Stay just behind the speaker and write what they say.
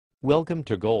Welcome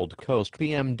to Gold Coast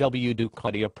BMW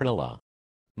Ducati Aprilia.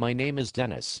 My name is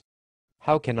Dennis.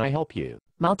 How can I help you?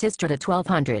 Multistrada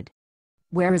 1200.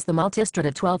 Where is the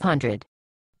Multistrada 1200?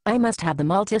 I must have the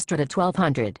Multistrada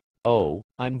 1200. Oh,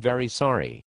 I'm very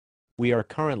sorry. We are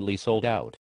currently sold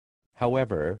out.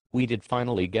 However, we did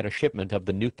finally get a shipment of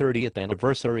the new 30th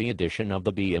anniversary edition of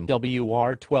the BMW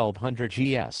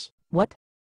R1200GS. What?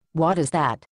 What is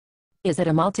that? Is it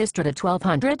a Multistrada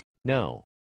 1200? No.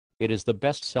 It is the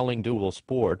best-selling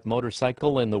dual-sport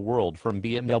motorcycle in the world from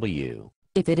BMW.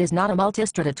 If it is not a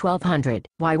Multistrada 1200,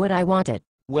 why would I want it?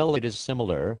 Well, it is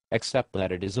similar, except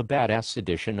that it is a badass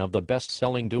edition of the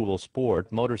best-selling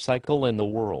dual-sport motorcycle in the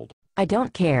world. I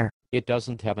don't care. It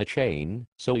doesn't have a chain,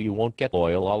 so you won't get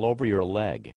oil all over your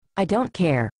leg. I don't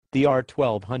care. The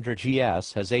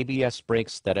R1200GS has ABS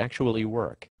brakes that actually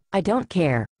work. I don't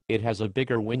care. It has a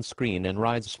bigger windscreen and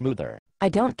rides smoother. I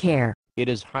don't care. It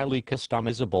is highly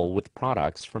customizable with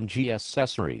products from GS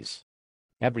Accessories.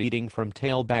 Everything from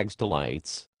tailbags to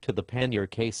lights, to the pannier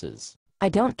cases. I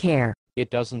don't care.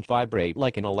 It doesn't vibrate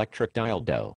like an electric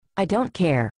dildo. I don't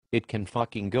care. It can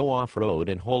fucking go off-road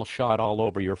and whole shot all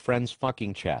over your friends'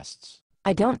 fucking chests.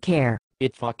 I don't care.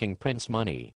 It fucking prints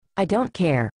money. I don't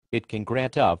care. It can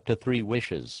grant up to 3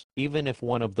 wishes, even if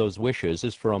one of those wishes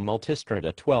is for a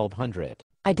Multistrada 1200.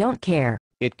 I don't care.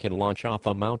 It can launch off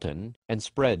a mountain and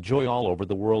spread joy all over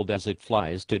the world as it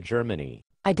flies to Germany.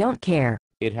 I don't care.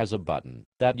 It has a button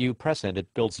that you press and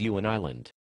it builds you an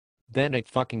island. Then it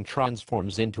fucking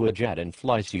transforms into a jet and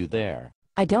flies you there.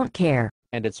 I don't care.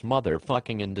 And it's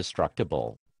motherfucking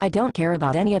indestructible. I don't care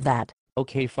about any of that.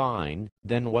 Okay, fine,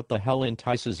 then what the hell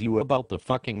entices you about the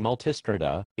fucking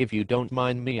Multistrada, if you don't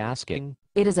mind me asking?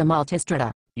 It is a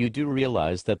Multistrada. You do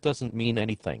realize that doesn't mean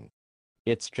anything.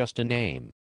 It's just a name.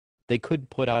 They could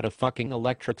put out a fucking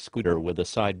electric scooter with a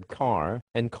sidecar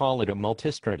and call it a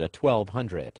Multistrada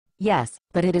 1200. Yes,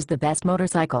 but it is the best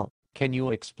motorcycle. Can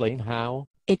you explain how?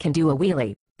 It can do a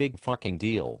wheelie. Big fucking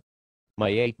deal. My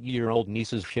 8-year-old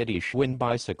niece's shitty Schwinn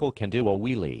bicycle can do a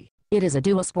wheelie. It is a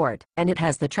dual sport, and it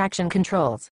has the traction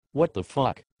controls. What the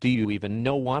fuck? Do you even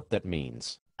know what that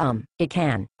means? It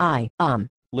can.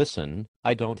 Listen,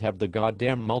 I don't have the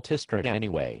goddamn Multistrada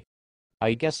anyway.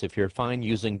 I guess if you're fine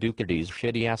using Ducati's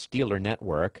shitty-ass dealer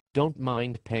network, don't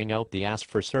mind paying out the ass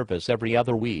for service every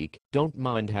other week, don't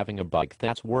mind having a bike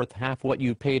that's worth half what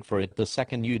you paid for it the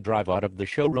second you drive out of the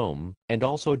showroom, and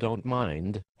also don't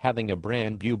mind having a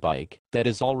brand new bike that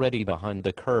is already behind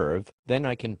the curve, then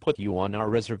I can put you on our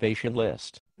reservation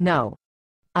list. No.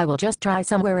 I will just try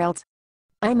somewhere else.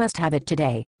 I must have it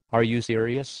today. Are you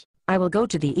serious? I will go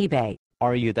to the eBay.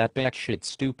 Are you that batshit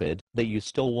stupid that you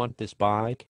still want this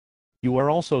bike? You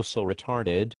are also so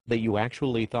retarded that you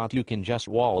actually thought you can just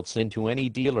waltz into any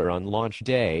dealer on launch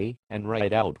day and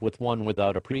ride out with one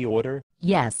without a pre-order?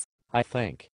 Yes. I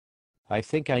think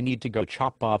I need to go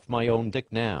chop off my own dick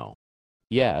now.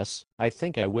 Yes, I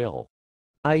think I will.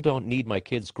 I don't need my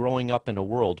kids growing up in a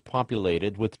world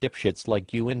populated with dipshits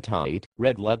like you in tight,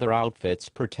 red leather outfits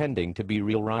pretending to be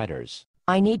real riders.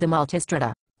 I need the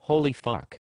Multistrada. Holy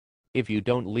fuck. If you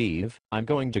don't leave, I'm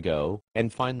going to go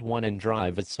and find one and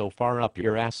drive it so far up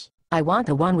your ass. I want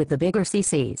the one with the bigger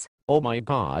CCs. Oh my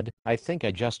god, I think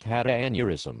I just had an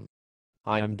aneurysm.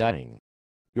 I am dying.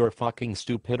 Your fucking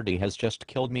stupidity has just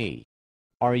killed me.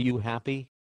 Are you happy?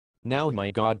 Now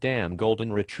my goddamn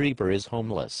golden retriever is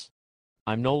homeless.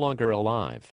 I'm no longer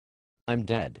alive. I'm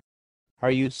dead.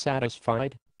 Are you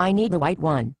satisfied? I need the white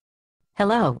one.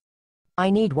 Hello. I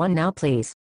need one now,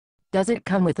 please. Does it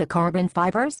come with the carbon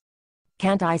fibers?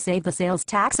 Can't I save the sales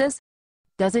taxes?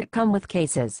 Does it come with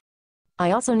cases? I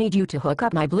also need you to hook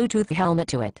up my Bluetooth helmet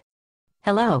to it.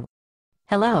 Hello?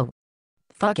 Hello?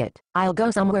 Fuck it, I'll go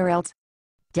somewhere else.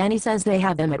 Danny says they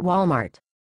have them at Walmart.